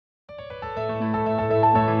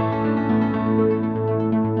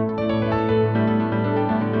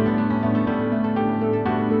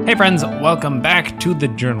Hey friends, welcome back to the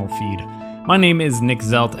Journal Feed. My name is Nick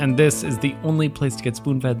Zelt, and this is the only place to get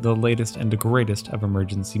spoon-fed the latest and greatest of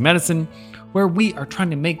emergency medicine, where we are trying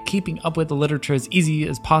to make keeping up with the literature as easy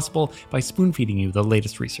as possible by spoon-feeding you the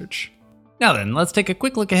latest research. Now then, let's take a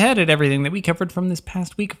quick look ahead at everything that we covered from this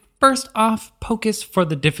past week. First off, POCUS for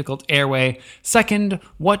the difficult airway. Second,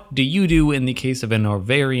 what do you do in the case of an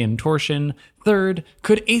ovarian torsion? Third,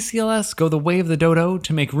 could ACLS go the way of the dodo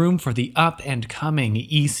to make room for the up-and-coming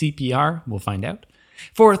ECPR? We'll find out.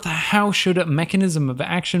 Fourth, how should a mechanism of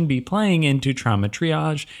action be playing into trauma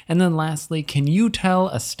triage? And then lastly, can you tell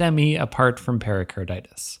a STEMI apart from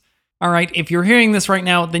pericarditis? Alright, if you're hearing this right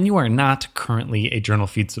now, then you are not currently a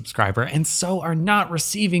JournalFeed subscriber, and so are not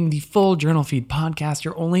receiving the full JournalFeed podcast.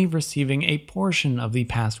 You're only receiving a portion of the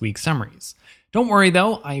past week's summaries. Don't worry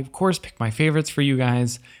though, I of course pick my favorites for you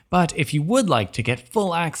guys, but if you would like to get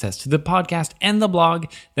full access to the podcast and the blog,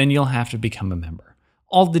 then you'll have to become a member.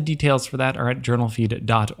 All the details for that are at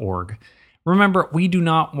journalfeed.org. Remember, we do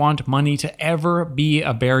not want money to ever be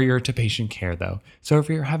a barrier to patient care, though. So if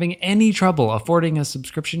you're having any trouble affording a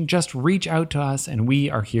subscription, just reach out to us and we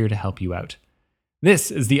are here to help you out. This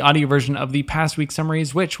is the audio version of the past week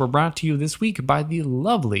summaries, which were brought to you this week by the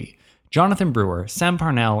lovely Jonathan Brewer, Sam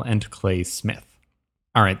Parnell, and Clay Smith.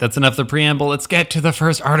 All right, that's enough of the preamble. Let's get to the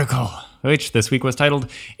first article, which this week was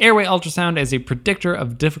titled Airway Ultrasound as a Predictor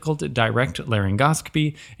of Difficult Direct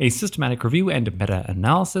Laryngoscopy, a Systematic Review and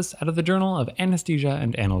Meta-Analysis out of the Journal of Anesthesia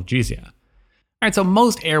and Analgesia. All right, so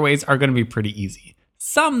most airways are going to be pretty easy.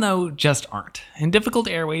 Some, though, just aren't. And difficult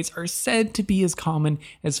airways are said to be as common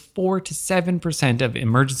as 4 to 7% of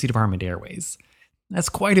emergency department airways. That's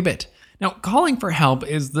quite a bit. Now, calling for help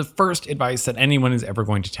is the first advice that anyone is ever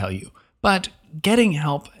going to tell you. But getting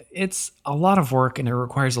help, it's a lot of work and it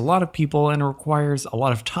requires a lot of people and it requires a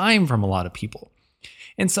lot of time from a lot of people.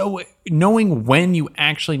 And so knowing when you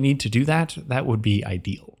actually need to do that, that would be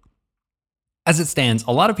ideal. As it stands,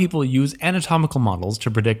 a lot of people use anatomical models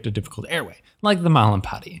to predict a difficult airway, like the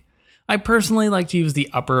Mallampati. I personally like to use the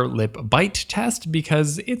upper lip bite test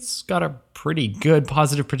because it's got a pretty good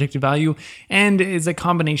positive predictive value and is a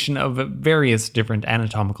combination of various different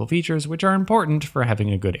anatomical features which are important for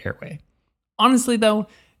having a good airway. Honestly though,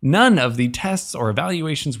 none of the tests or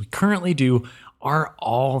evaluations we currently do are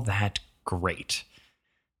all that great.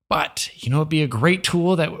 But you know what would be a great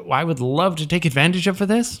tool that I would love to take advantage of for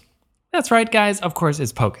this? That's right guys, of course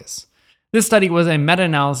it's POCUS. This study was a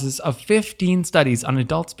meta-analysis of 15 studies on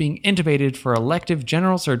adults being intubated for elective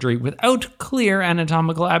general surgery without clear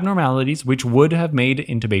anatomical abnormalities which would have made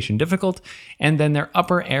intubation difficult, and then their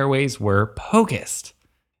upper airways were POCUSed.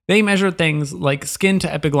 They measured things like skin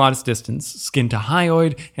to epiglottis distance, skin to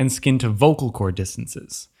hyoid, and skin to vocal cord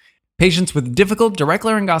distances. Patients with difficult direct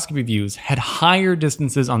laryngoscopy views had higher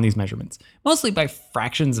distances on these measurements, mostly by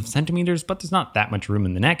fractions of centimeters, but there's not that much room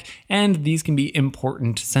in the neck, and these can be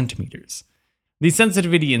important centimeters. The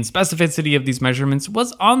sensitivity and specificity of these measurements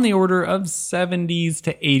was on the order of 70s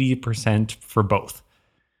to 80% for both.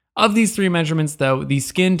 Of these three measurements, though, the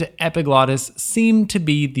skin to epiglottis seemed to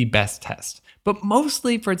be the best test, but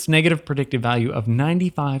mostly for its negative predictive value of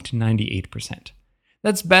 95 to 98%.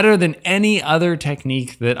 That's better than any other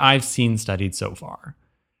technique that I've seen studied so far.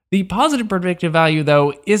 The positive predictive value,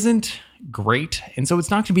 though, isn't great, and so it's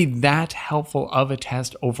not going to be that helpful of a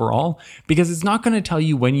test overall, because it's not going to tell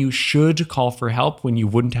you when you should call for help when you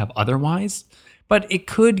wouldn't have otherwise, but it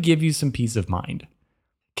could give you some peace of mind.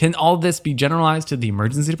 Can all this be generalized to the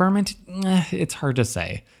emergency department? It's hard to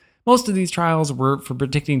say. Most of these trials were for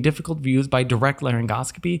predicting difficult views by direct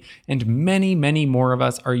laryngoscopy, and many, many more of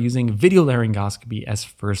us are using video laryngoscopy as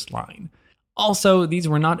first line. Also, these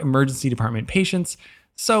were not emergency department patients,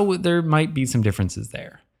 so there might be some differences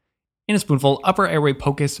there. In a spoonful, upper airway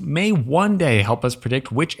POCUS may one day help us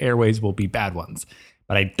predict which airways will be bad ones,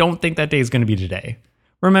 but I don't think that day is going to be today.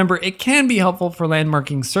 Remember, it can be helpful for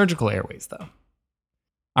landmarking surgical airways, though.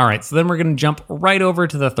 Alright, so then we're going to jump right over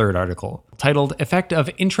to the third article, titled Effect of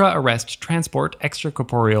Intra-Arrest Transport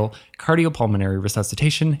Extracorporeal Cardiopulmonary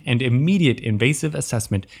Resuscitation and Immediate Invasive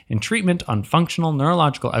Assessment and Treatment on Functional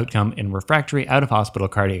Neurological Outcome in Refractory Out-of-Hospital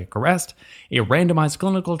Cardiac Arrest, a randomized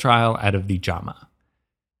clinical trial out of the JAMA.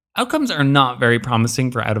 Outcomes are not very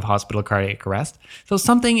promising for out-of-hospital cardiac arrest, so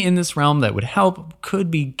something in this realm that would help could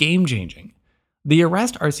be game-changing. The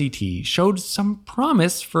ARREST RCT showed some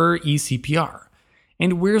promise for ECPR.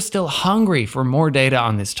 And we're still hungry for more data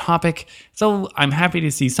on this topic, so I'm happy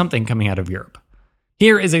to see something coming out of Europe.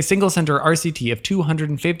 Here is a single-center RCT of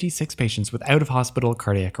 256 patients with out-of-hospital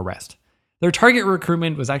cardiac arrest. Their target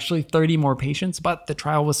recruitment was actually 30 more patients, but the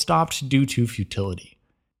trial was stopped due to futility.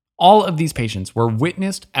 All of these patients were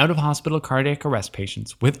witnessed out-of-hospital cardiac arrest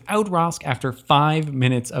patients without ROSC after 5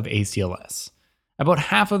 minutes of ACLS. About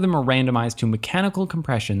half of them were randomized to mechanical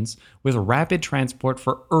compressions with rapid transport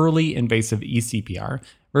for early invasive ECPR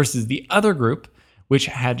versus the other group, which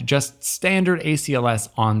had just standard ACLS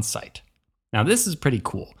on site. Now, this is pretty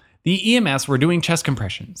cool. The EMS were doing chest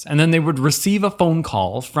compressions, and then they would receive a phone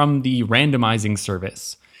call from the randomizing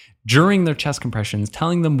service during their chest compressions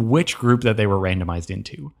telling them which group that they were randomized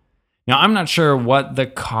into. Now, I'm not sure what the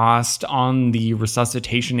cost on the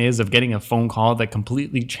resuscitation is of getting a phone call that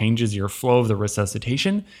completely changes your flow of the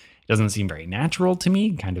resuscitation. It doesn't seem very natural to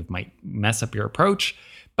me, kind of might mess up your approach.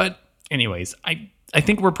 But anyways, I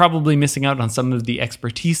think we're probably missing out on some of the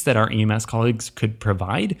expertise that our EMS colleagues could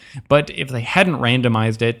provide. But if they hadn't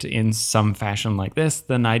randomized it in some fashion like this,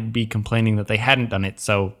 then I'd be complaining that they hadn't done it.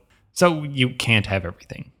 So you can't have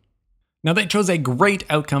everything. Now, they chose a great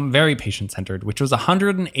outcome, very patient-centered, which was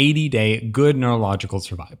 180-day good neurological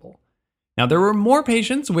survival. Now, there were more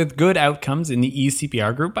patients with good outcomes in the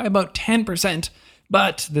ECPR group by about 10%,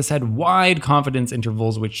 but this had wide confidence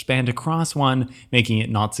intervals which spanned across one, making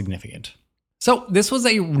it not significant. So this was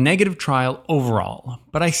a negative trial overall,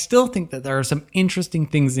 but I still think that there are some interesting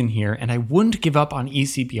things in here, and I wouldn't give up on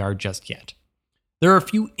ECPR just yet. There are a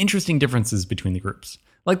few interesting differences between the groups,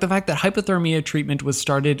 like the fact that hypothermia treatment was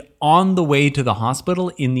started on the way to the hospital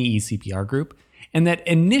in the ECPR group, and that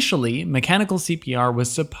initially mechanical CPR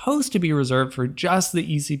was supposed to be reserved for just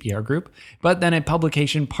the ECPR group, but then a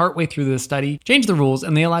publication partway through the study changed the rules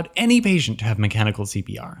and they allowed any patient to have mechanical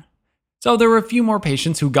CPR. So there were a few more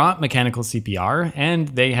patients who got mechanical CPR, and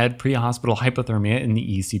they had pre-hospital hypothermia in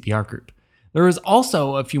the ECPR group. There was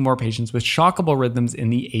also a few more patients with shockable rhythms in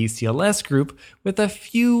the ACLS group, with a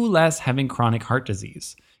few less having chronic heart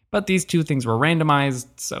disease. But these two things were randomized,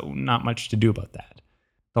 so not much to do about that.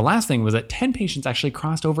 The last thing was that 10 patients actually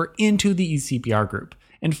crossed over into the ECPR group,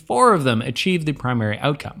 and 4 of them achieved the primary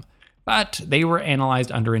outcome. But they were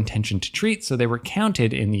analyzed under intention to treat, so they were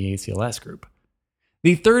counted in the ACLS group.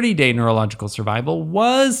 The 30-day neurological survival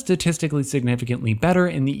was statistically significantly better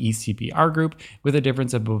in the ECPR group, with a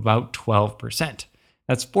difference of about 12%.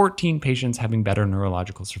 That's 14 patients having better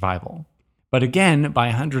neurological survival. But again, by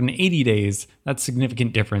 180 days, that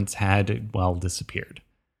significant difference had, disappeared.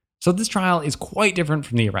 So this trial is quite different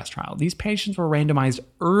from the arrest trial. These patients were randomized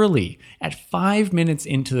early, at 5 minutes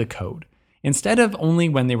into the code, instead of only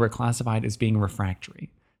when they were classified as being refractory.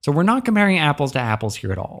 So we're not comparing apples to apples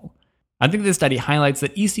here at all. I think this study highlights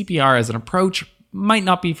that ECPR as an approach might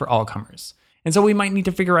not be for all comers. And so we might need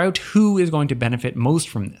to figure out who is going to benefit most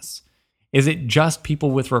from this. Is it just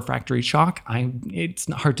people with refractory shock? It's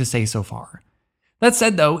hard to say so far. That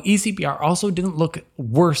said though, ECPR also didn't look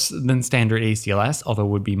worse than standard ACLS, although it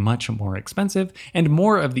would be much more expensive, and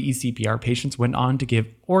more of the ECPR patients went on to give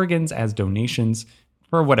organs as donations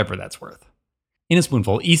for whatever that's worth. In a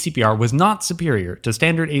spoonful, ECPR was not superior to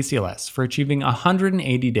standard ACLS for achieving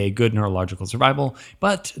 180-day good neurological survival,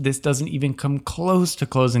 but this doesn't even come close to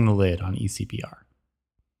closing the lid on ECPR.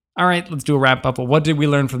 All right, let's do a wrap up. What did we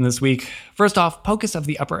learn from this week? First off, POCUS of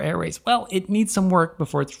the upper airways. Well, it needs some work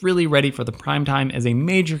before it's really ready for the prime time as a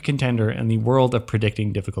major contender in the world of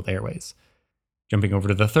predicting difficult airways. Jumping over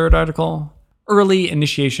to the third article, early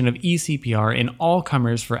initiation of ECPR in all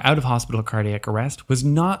comers for out-of-hospital cardiac arrest was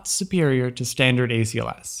not superior to standard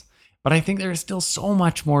ACLS. But I think there is still so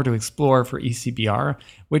much more to explore for ECPR,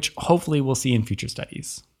 which hopefully we'll see in future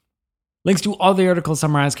studies. Links to all the articles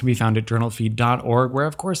summarized can be found at JournalFeed.org, where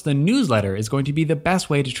of course the newsletter is going to be the best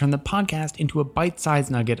way to turn the podcast into a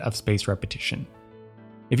bite-sized nugget of spaced repetition.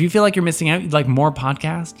 If you feel like you're missing out, you'd like more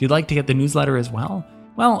podcasts, you'd like to get the newsletter as well,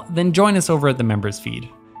 then join us over at the members feed.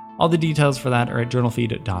 All the details for that are at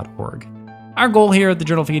JournalFeed.org. Our goal here at the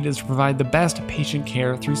Journal Feed is to provide the best patient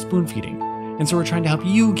care through spoon feeding, and so we're trying to help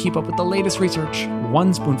you keep up with the latest research,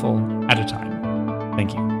 one spoonful at a time.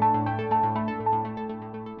 Thank you.